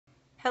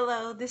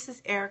Hello, this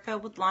is Erica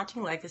with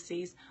Launching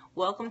Legacies.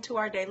 Welcome to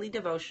our daily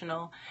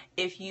devotional.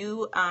 If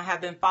you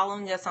have been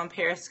following us on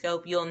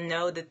Periscope, you'll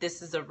know that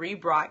this is a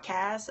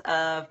rebroadcast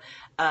of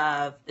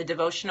the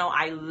devotional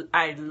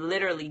I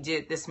literally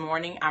did this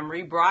morning. I'm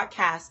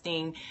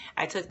rebroadcasting.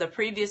 I took the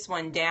previous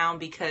one down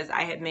because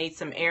I had made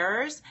some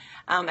errors.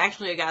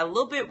 Actually, I got a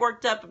little bit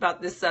worked up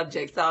about this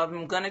subject, so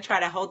I'm going to try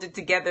to hold it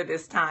together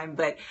this time.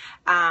 But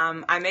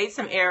I made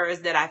some errors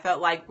that I felt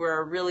like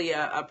were really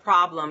a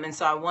problem, and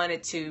so I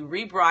wanted to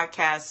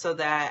rebroadcast so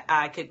that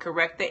I could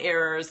correct the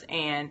errors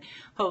and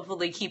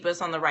hopefully keep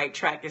us on the right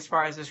track as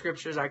far as the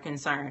scriptures are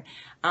concerned.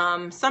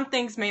 Some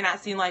things may not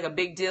seem like a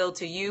big deal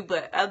to you,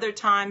 but other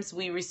times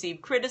we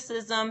receive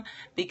criticism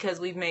because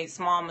we've made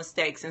small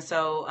mistakes. And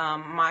so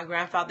my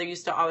grandfather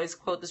used to always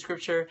quote the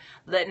scripture,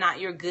 "Let not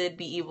your good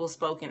be evil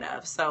spoken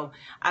of." So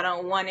I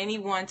don't want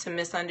anyone to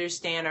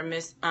misunderstand or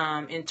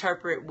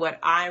misinterpret what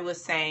I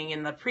was saying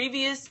in the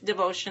previous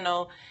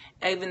devotional,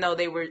 even though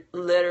they were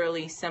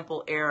literally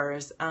simple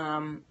errors.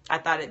 I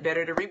thought it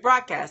better to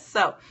rebroadcast.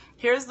 So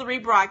here's the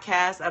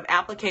rebroadcast of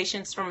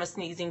applications from a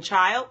sneezing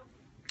child.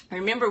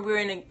 Remember, we're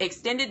in an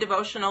extended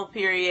devotional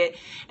period,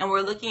 and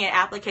we're looking at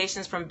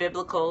applications from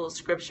biblical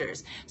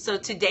scriptures. So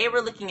today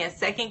we're looking at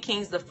 2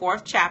 Kings, the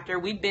 4th chapter.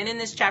 We've been in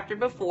this chapter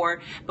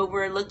before, but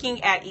we're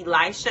looking at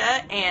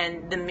Elisha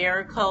and the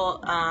miracle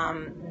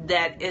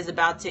that is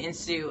about to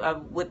ensue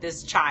with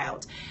this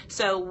child.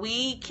 So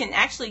we can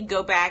actually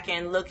go back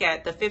and look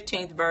at the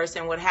 15th verse,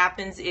 and what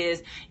happens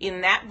is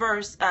in that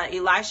verse,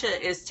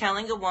 Elisha is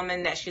telling a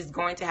woman that she's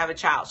going to have a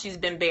child. She's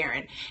been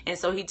barren, and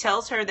so he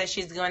tells her that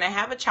she's going to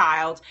have a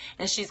child.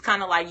 And she's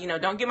kind of like,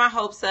 don't get my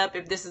hopes up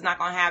if this is not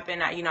going to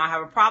happen. I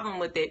have a problem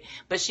with it.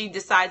 But she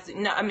decides,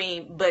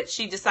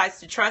 she decides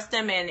to trust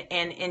him.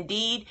 And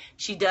indeed,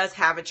 she does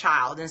have a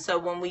child. And so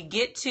when we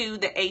get to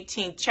the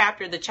 18th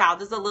chapter, the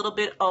child is a little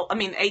bit old. The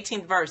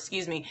 18th verse,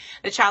 the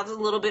child is a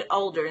little bit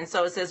older. And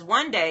so it says,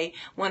 one day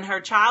when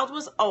her child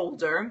was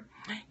older,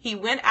 he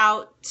went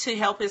out to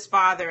help his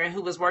father, and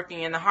who was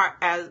working in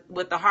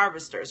with the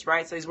harvesters,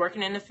 right? So he's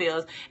working in the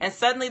fields, and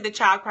suddenly the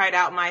child cried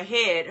out, "My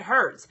head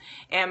hurts,"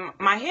 and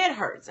my head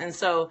hurts. And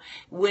so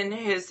when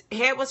his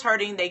head was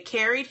hurting, they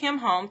carried him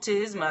home to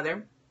his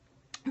mother.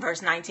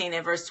 Verse 19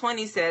 and verse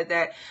 20 said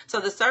that,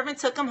 so the servant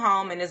took him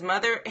home, and his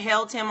mother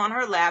held him on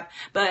her lap,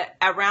 but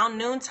around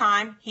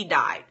noontime, he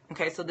died.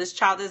 Okay, so this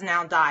child has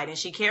now died, and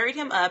she carried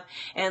him up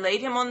and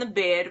laid him on the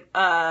bed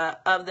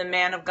of the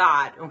man of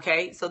God.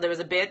 Okay, so there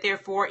was a bed there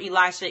for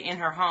Elisha in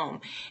her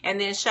home,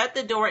 and then shut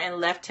the door and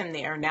left him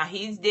there. Now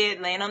he's dead,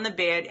 laying on the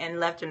bed,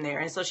 and left him there.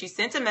 And so she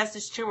sent a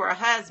message to her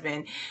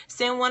husband,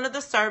 "Send one of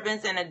the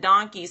servants and a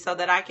donkey so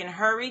that I can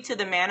hurry to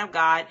the man of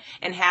God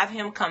and have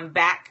him come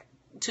back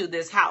to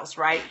this house,"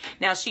 right?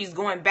 Now she's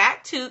going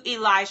back to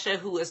Elisha,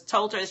 who has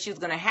told her that she's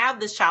going to have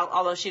this child,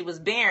 although she was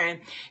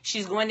barren.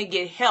 She's going to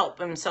get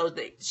help, and so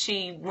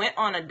she went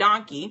on a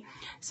donkey.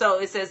 So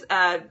it says,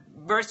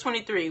 verse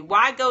 23,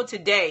 "Why go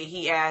today?"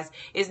 he asked.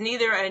 "Is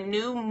neither a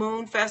new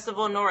moon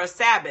festival nor a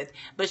Sabbath."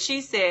 But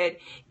she said,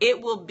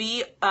 it will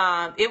be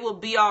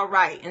all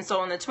right. And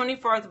so in the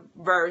 24th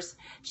verse,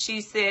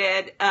 she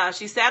said,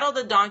 she saddled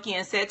the donkey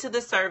and said to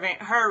the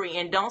servant, "Hurry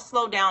and don't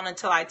slow down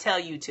until I tell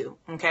you to."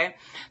 Okay,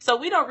 so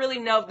we don't really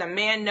know if the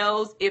man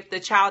knows if the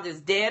child is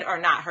dead or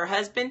not, her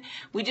husband.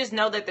 We just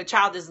know that the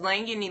child is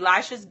laying in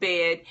Elisha's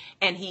bed,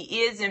 and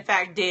he is in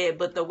fact dead,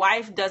 but the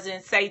wife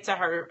doesn't say to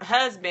her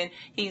husband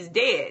he's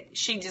dead.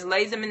 She just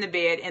lays him in the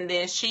bed, and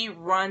then she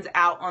runs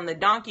out on the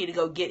donkey to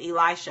go get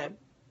Elisha.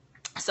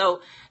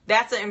 So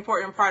that's an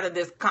important part of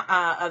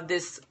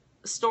this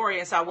story,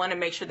 and so I want to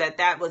make sure that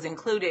that was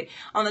included.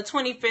 On the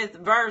 25th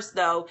verse,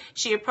 though,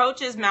 she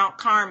approaches Mount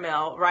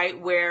Carmel, right,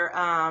 where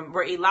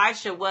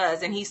Elisha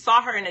was, and he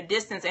saw her in a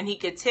distance, and he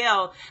could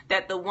tell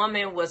that the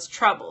woman was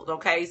troubled.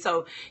 Okay,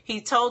 so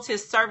he told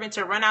his servant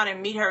to run out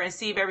and meet her and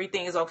see if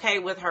everything is okay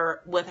with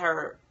her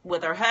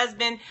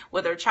husband,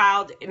 with her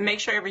child, make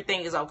sure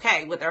everything is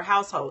okay with her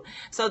household.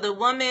 So the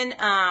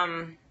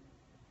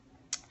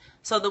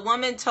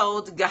woman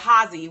told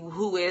Gehazi,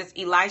 who is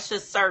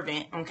Elisha's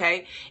servant,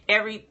 okay,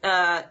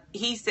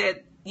 he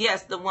said,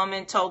 yes, the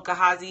woman told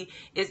Gehazi,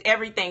 "Is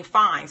everything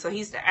fine?" So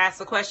he's asked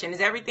the question,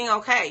 "Is everything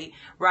okay?"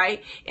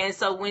 Right? And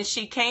so when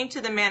she came to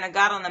the man of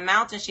God on the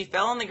mountain, she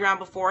fell on the ground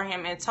before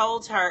him and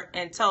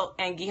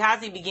and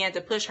Gehazi began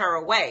to push her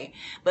away.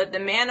 But the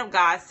man of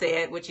God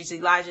said, which is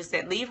Elijah,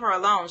 said, "Leave her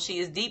alone. She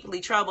is deeply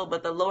troubled,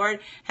 but the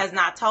Lord has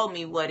not told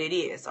me what it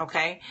is."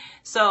 Okay?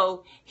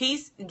 So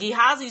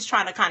Gehazi's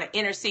trying to kind of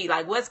intercede,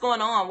 like, what's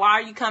going on? Why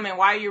are you coming?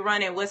 Why are you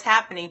running? What's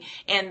happening?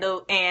 And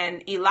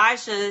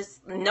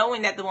Elisha's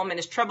knowing that the woman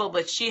is troubled,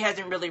 but she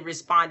hasn't really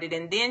responded.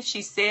 And then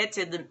she said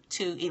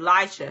to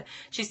Elisha,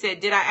 she said,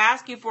 "Did I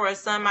ask you for a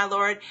son, my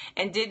Lord?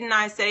 And didn't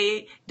I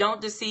say,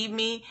 don't deceive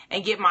me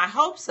and get my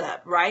hopes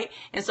up?" Right?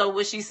 And so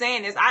what she's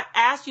saying is, I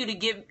asked you to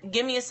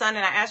give me a son,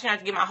 and I asked you not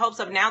to get my hopes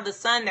up. Now the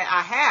son that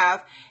I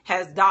have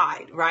has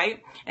died,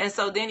 right? And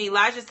so then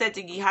Elijah said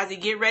to Gehazi,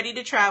 "Get ready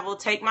to travel,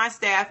 take my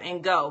staff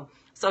and go."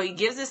 So he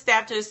gives his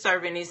staff to his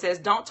servant. And he says,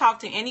 don't talk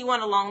to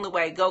anyone along the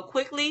way. Go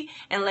quickly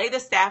and lay the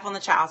staff on the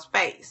child's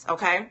face.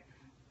 Okay.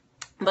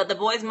 But the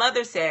boy's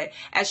mother said,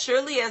 as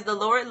surely as the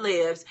Lord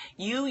lives,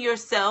 you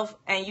yourself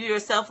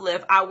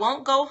live, I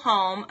won't go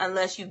home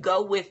unless you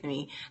go with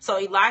me. So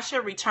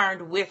Elisha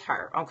returned with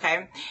her,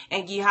 okay?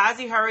 And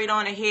Gehazi hurried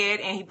on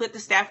ahead and he put the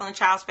staff on the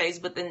child's face,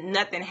 but then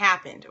nothing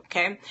happened,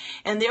 okay?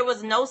 And there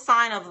was no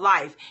sign of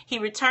life. He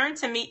returned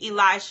to meet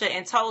Elisha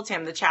and told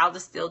him the child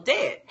is still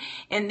dead.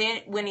 And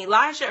then when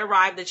Elisha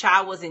arrived, the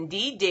child was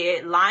indeed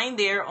dead, lying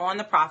there on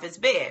the prophet's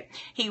bed.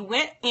 He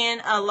went in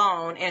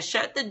alone and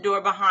shut the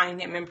door behind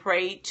him and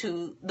prayed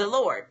to the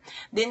Lord.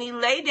 Then he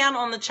lay down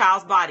on the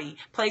child's body,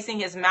 placing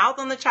his mouth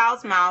on the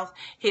child's mouth,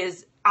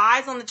 his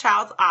eyes on the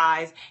child's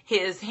eyes,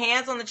 his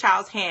hands on the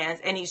child's hands,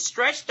 and he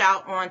stretched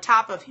out on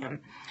top of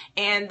him.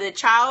 And the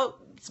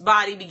child's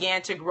body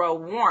began to grow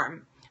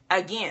warm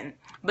again.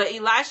 But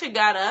Elisha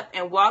got up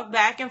and walked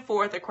back and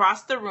forth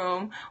across the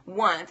room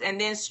once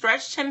and then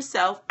stretched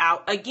himself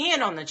out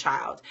again on the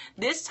child.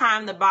 This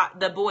time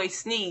the boy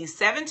sneezed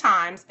 7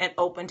 times and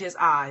opened his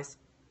eyes.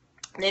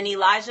 Then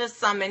Elijah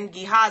summoned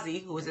Gehazi,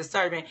 who was his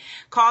servant,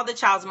 called the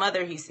child's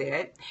mother, he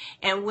said.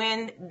 And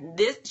when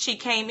she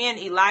came in,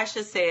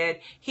 Elisha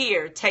said,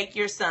 here, take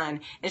your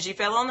son. And she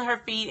fell on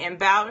her feet and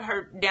bowed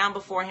her down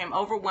before him,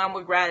 overwhelmed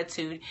with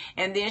gratitude.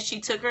 And then she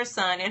took her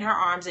son in her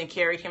arms and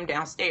carried him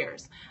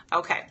downstairs.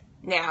 Okay,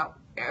 now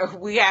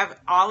we have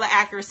all the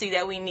accuracy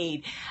that we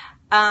need.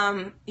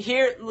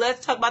 Here,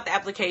 let's talk about the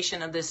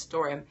application of this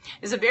story.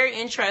 It's a very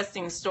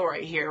interesting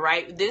story here,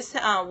 right? This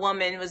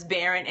woman was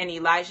barren and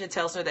Elisha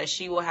tells her that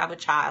she will have a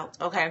child,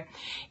 okay?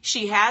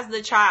 She has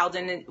the child,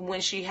 and then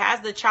when she has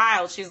the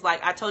child, she's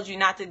like, I told you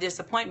not to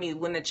disappoint me.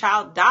 When the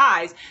child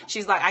dies,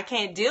 she's like, I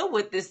can't deal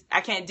with this.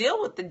 I can't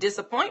deal with the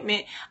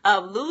disappointment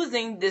of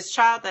losing this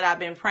child that I've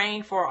been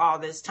praying for all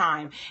this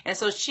time. And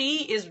so she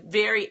is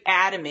very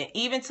adamant,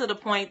 even to the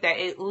point that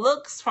it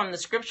looks from the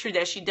scripture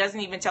that she doesn't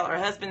even tell her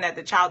husband that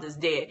the child is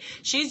dead.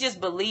 She's just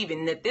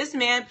believing that this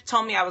man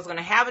told me I was going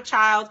to have a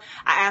child.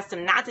 I asked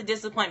him not to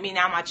disappoint me.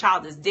 Now my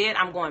child is dead.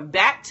 I'm going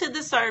back to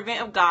the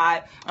servant of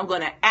God. I'm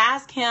going to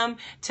ask him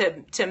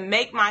to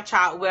make my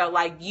child well.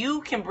 Like, you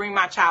can bring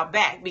my child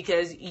back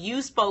because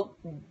you spoke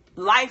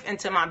life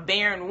into my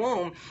barren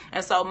womb.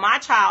 And so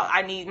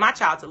I need my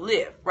child to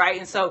live, right?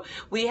 And so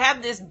we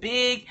have this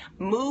big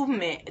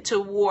movement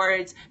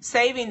towards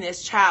saving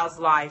this child's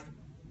life.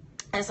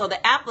 And so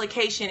the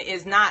application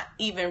is not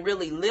even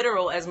really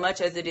literal as much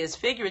as it is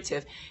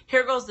figurative.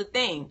 Here goes the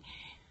thing.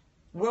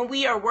 When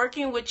we are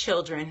working with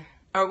children,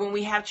 or when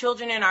we have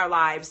children in our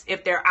lives,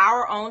 if they're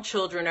our own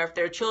children, or if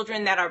they're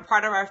children that are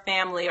part of our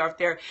family, or if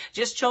they're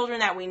just children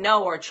that we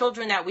know, or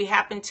children that we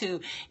happen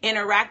to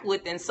interact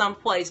with in some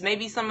place,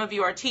 maybe some of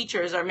you are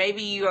teachers, or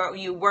maybe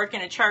you work in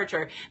a church,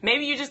 or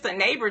maybe you're just a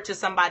neighbor to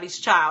somebody's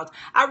child.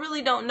 I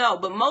really don't know,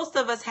 but most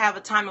of us have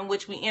a time in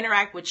which we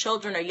interact with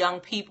children or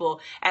young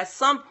people at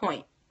some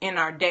point in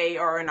our day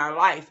or in our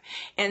life.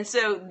 And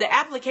so the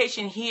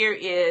application here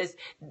is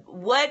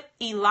what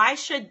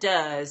Elisha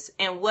does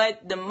and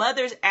what the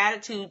mother's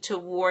attitude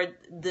toward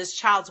this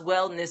child's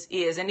wellness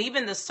is, and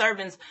even the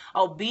servant's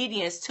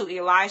obedience to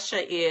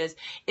Elisha is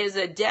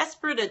a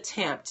desperate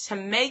attempt to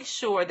make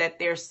sure that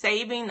they're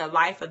saving the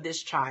life of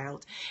this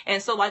child.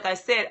 And so, like I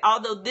said,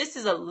 although this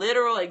is a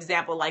literal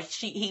example, like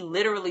he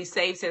literally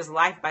saves his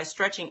life by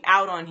stretching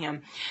out on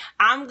him,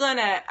 I'm going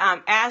to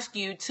ask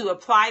you to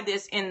apply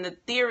this in the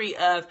theory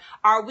of,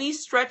 are we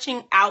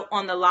stretching out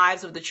on the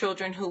lives of the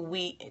children who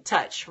we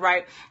touch,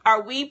 right?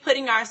 Are we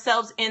putting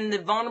ourselves in the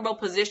vulnerable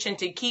position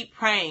to keep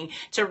praying,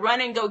 to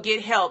run and go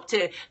get help,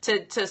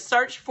 to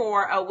search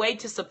for a way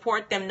to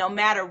support them no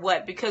matter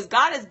what? Because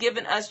God has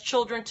given us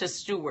children to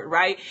steward,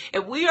 right?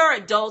 If we are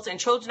adults and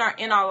children are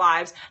in our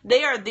lives,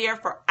 they are there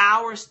for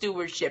our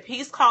stewardship.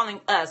 He's calling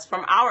us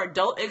from our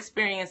adult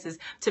experiences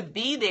to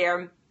be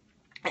there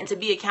and to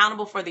be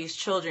accountable for these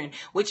children,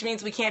 which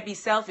means we can't be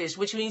selfish,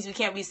 which means we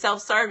can't be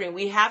self-serving.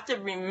 We have to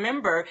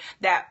remember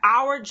that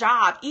our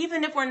job,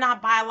 even if we're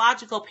not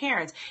biological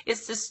parents,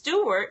 is to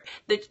steward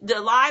the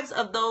lives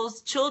of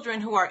those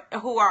children who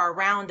are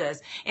around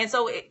us. And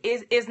so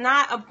it's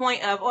not a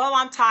point of, oh,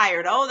 I'm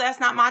tired. Oh, that's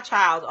not my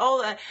child.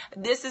 Oh,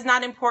 this is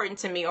not important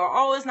to me. Or,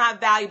 oh, it's not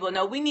valuable.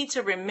 No, we need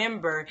to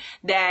remember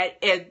that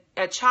if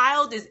a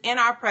child is in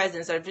our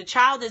presence, or if a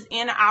child is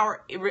in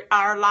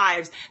our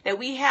lives, that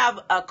we have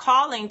a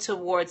calling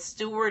towards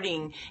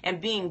stewarding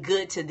and being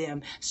good to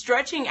them,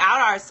 stretching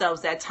out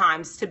ourselves at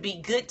times to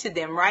be good to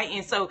them, right?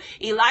 And so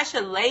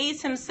Elisha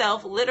lays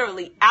himself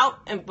literally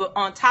out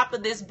on top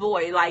of this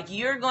boy, like,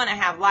 you're going to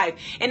have life.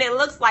 And it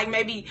looks like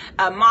maybe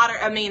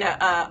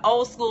a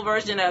old school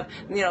version of,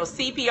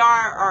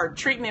 CPR or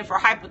treatment for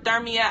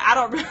hypothermia. I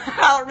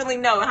don't really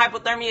know. In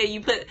hypothermia,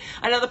 you put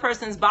another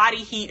person's body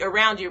heat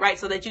around you, right?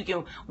 So that you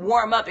can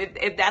warm up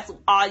if that's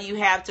all you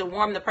have to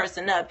warm the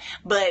person up.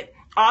 But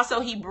Also,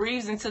 he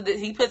breathes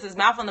he puts his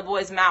mouth on the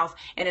boy's mouth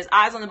and his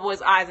eyes on the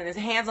boy's eyes and his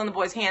hands on the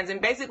boy's hands. And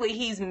basically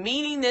he's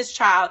meeting this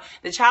child.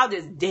 The child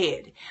is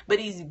dead, but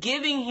he's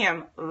giving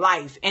him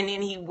life. And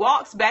then he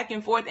walks back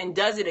and forth and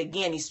does it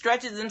again. He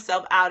stretches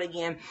himself out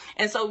again.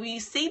 And so we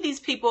see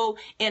these people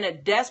in a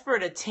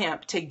desperate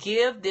attempt to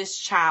give this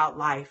child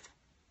life.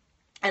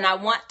 And I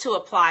want to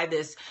apply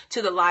this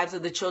to the lives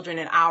of the children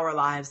in our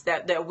lives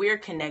that we're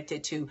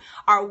connected to.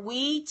 Are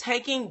we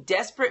taking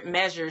desperate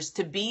measures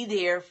to be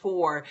there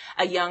for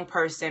a young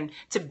person,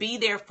 to be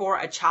there for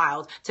a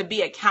child, to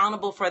be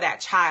accountable for that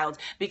child?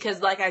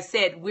 Because like I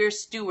said, we're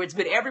stewards,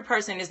 but every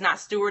person is not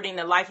stewarding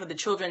the life of the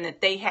children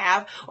that they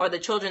have or the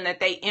children that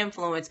they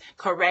influence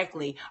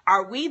correctly.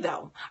 Are we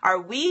though?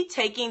 Are we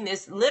taking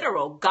this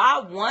literal?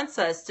 God wants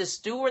us to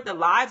steward the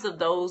lives of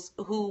those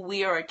who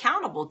we are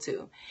accountable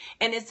to.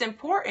 And it's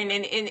important. And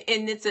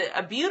it's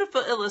a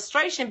beautiful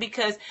illustration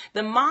because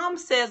the mom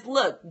says,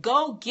 look,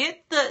 go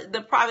get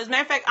the private. As a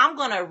matter of fact, I'm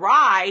going to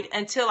ride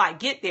until I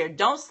get there.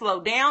 Don't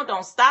slow down.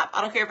 Don't stop.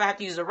 I don't care if I have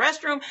to use the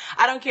restroom.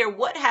 I don't care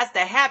what has to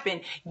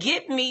happen.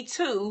 Get me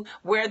to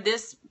where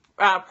this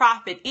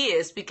prophet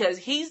is, because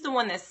he's the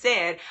one that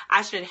said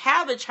I should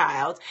have a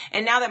child.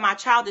 And now that my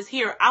child is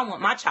here, I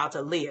want my child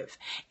to live.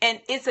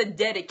 And it's a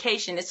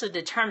dedication. It's a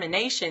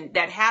determination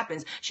that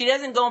happens. She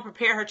doesn't go and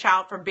prepare her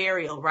child for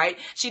burial, right?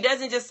 She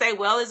doesn't just say,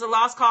 well, it's a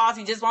lost cause.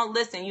 He just won't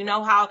listen. You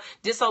know how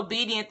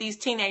disobedient these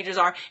teenagers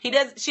are. She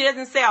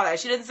doesn't say all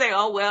that. She doesn't say,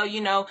 oh,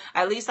 well,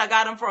 at least I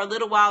got him for a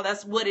little while.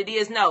 That's what it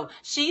is. No,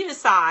 she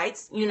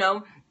decides, he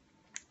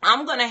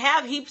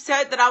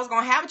said that I was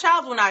going to have a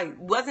child when I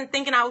wasn't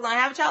thinking I was going to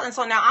have a child. And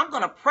so now I'm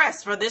going to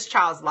press for this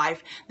child's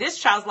life. This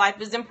child's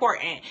life is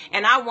important.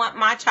 And I want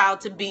my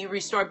child to be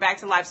restored back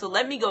to life. So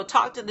let me go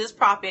talk to this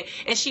prophet.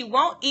 And she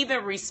won't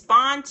even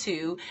respond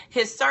to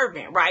his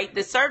servant, right?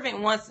 The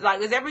servant wants,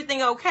 like, is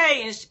everything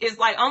okay? And it's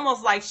like,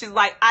 almost like she's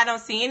like, I don't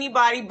see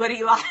anybody but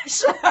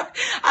Elisha.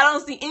 I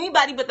don't see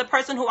anybody but the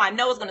person who I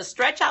know is going to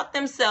stretch out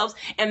themselves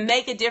and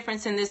make a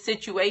difference in this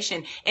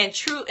situation. And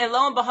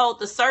lo and behold,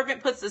 the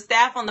servant puts the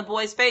staff on the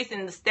boy's face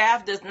and the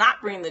staff does not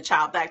bring the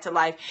child back to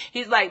life.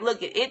 He's like,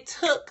 look, it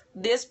took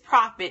this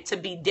prophet to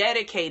be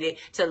dedicated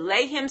to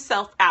lay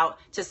himself out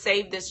to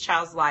save this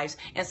child's lives.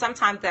 And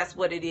sometimes that's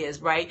what it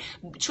is, right?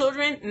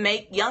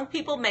 Young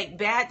people make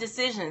bad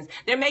decisions.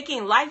 They're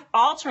making life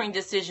altering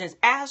decisions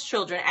as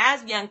children,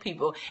 as young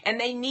people, and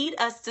they need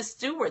us to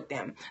steward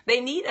them.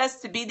 They need us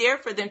to be there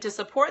for them, to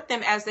support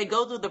them as they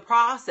go through the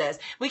process.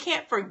 We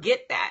can't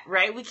forget that,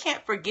 right? We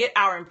can't forget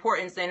our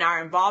importance and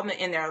our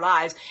involvement in their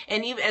lives.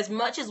 And even as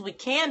much as we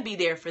can be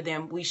there for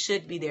them, we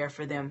should be there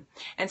for them.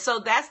 And so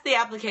that's the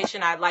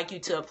application I'd like you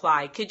to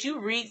apply. Could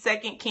you read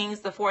 2 Kings,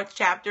 the 4th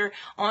chapter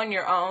on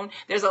your own?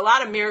 There's a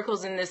lot of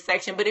miracles in this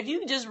section, but if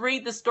you just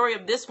read the story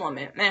of this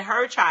woman and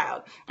her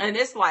child and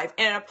this life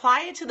and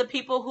apply it to the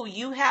people who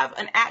you have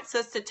an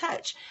access to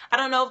touch. I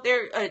don't know if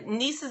they're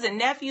nieces and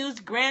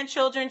nephews,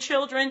 grandchildren,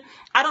 children.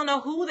 I don't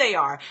know who they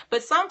are,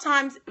 but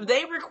sometimes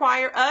they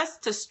require us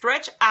to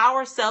stretch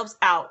ourselves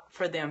out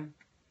for them.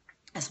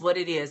 That's what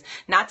it is.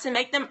 Not to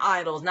make them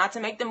idols, not to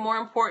make them more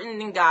important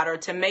than God, or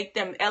to make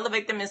them,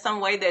 elevate them in some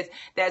way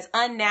that's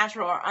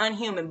unnatural or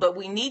unhuman. But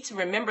we need to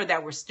remember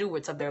that we're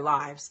stewards of their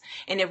lives.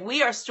 And if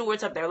we are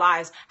stewards of their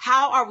lives,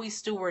 how are we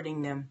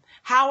stewarding them?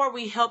 How are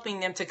we helping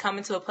them to come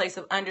into a place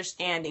of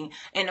understanding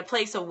and a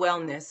place of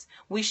wellness?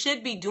 We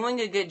should be doing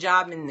a good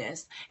job in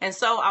this. And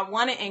so I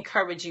want to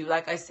encourage you,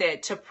 like I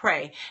said, to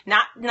pray.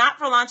 Not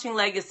for launching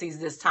legacies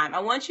this time.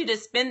 I want you to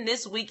spend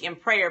this week in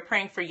prayer,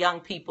 praying for young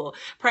people,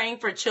 praying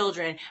for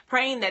children,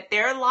 praying that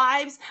their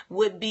lives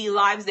would be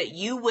lives that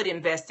you would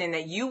invest in,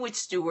 that you would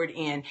steward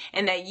in,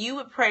 and that you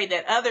would pray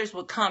that others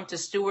would come to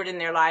steward in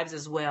their lives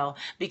as well,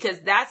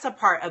 because that's a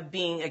part of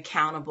being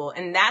accountable.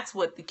 And that's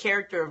what the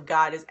character of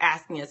God is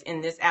asking us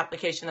in this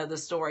application of the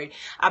story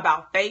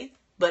about faith,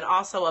 but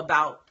also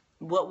about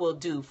what we'll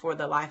do for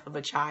the life of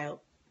a child.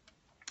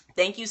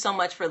 Thank you so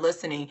much for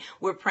listening.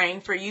 We're praying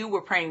for you.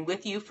 We're praying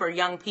with you for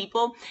young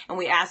people, and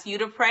we ask you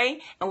to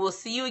pray, and we'll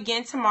see you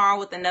again tomorrow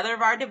with another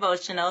of our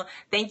devotional.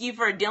 Thank you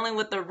for dealing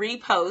with the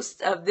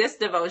repost of this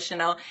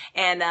devotional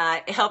and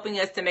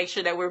helping us to make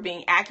sure that we're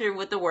being accurate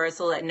with the word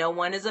so that no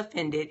one is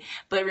offended.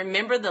 But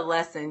remember the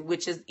lesson,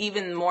 which is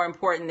even more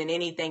important than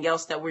anything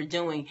else that we're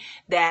doing,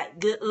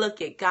 that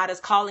God is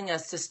calling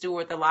us to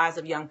steward the lives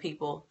of young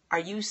people. Are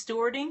you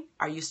stewarding?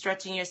 Are you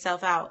stretching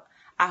yourself out?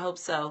 I hope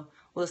so.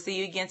 We'll see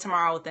you again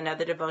tomorrow with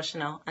another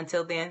devotional.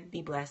 Until then,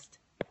 be blessed.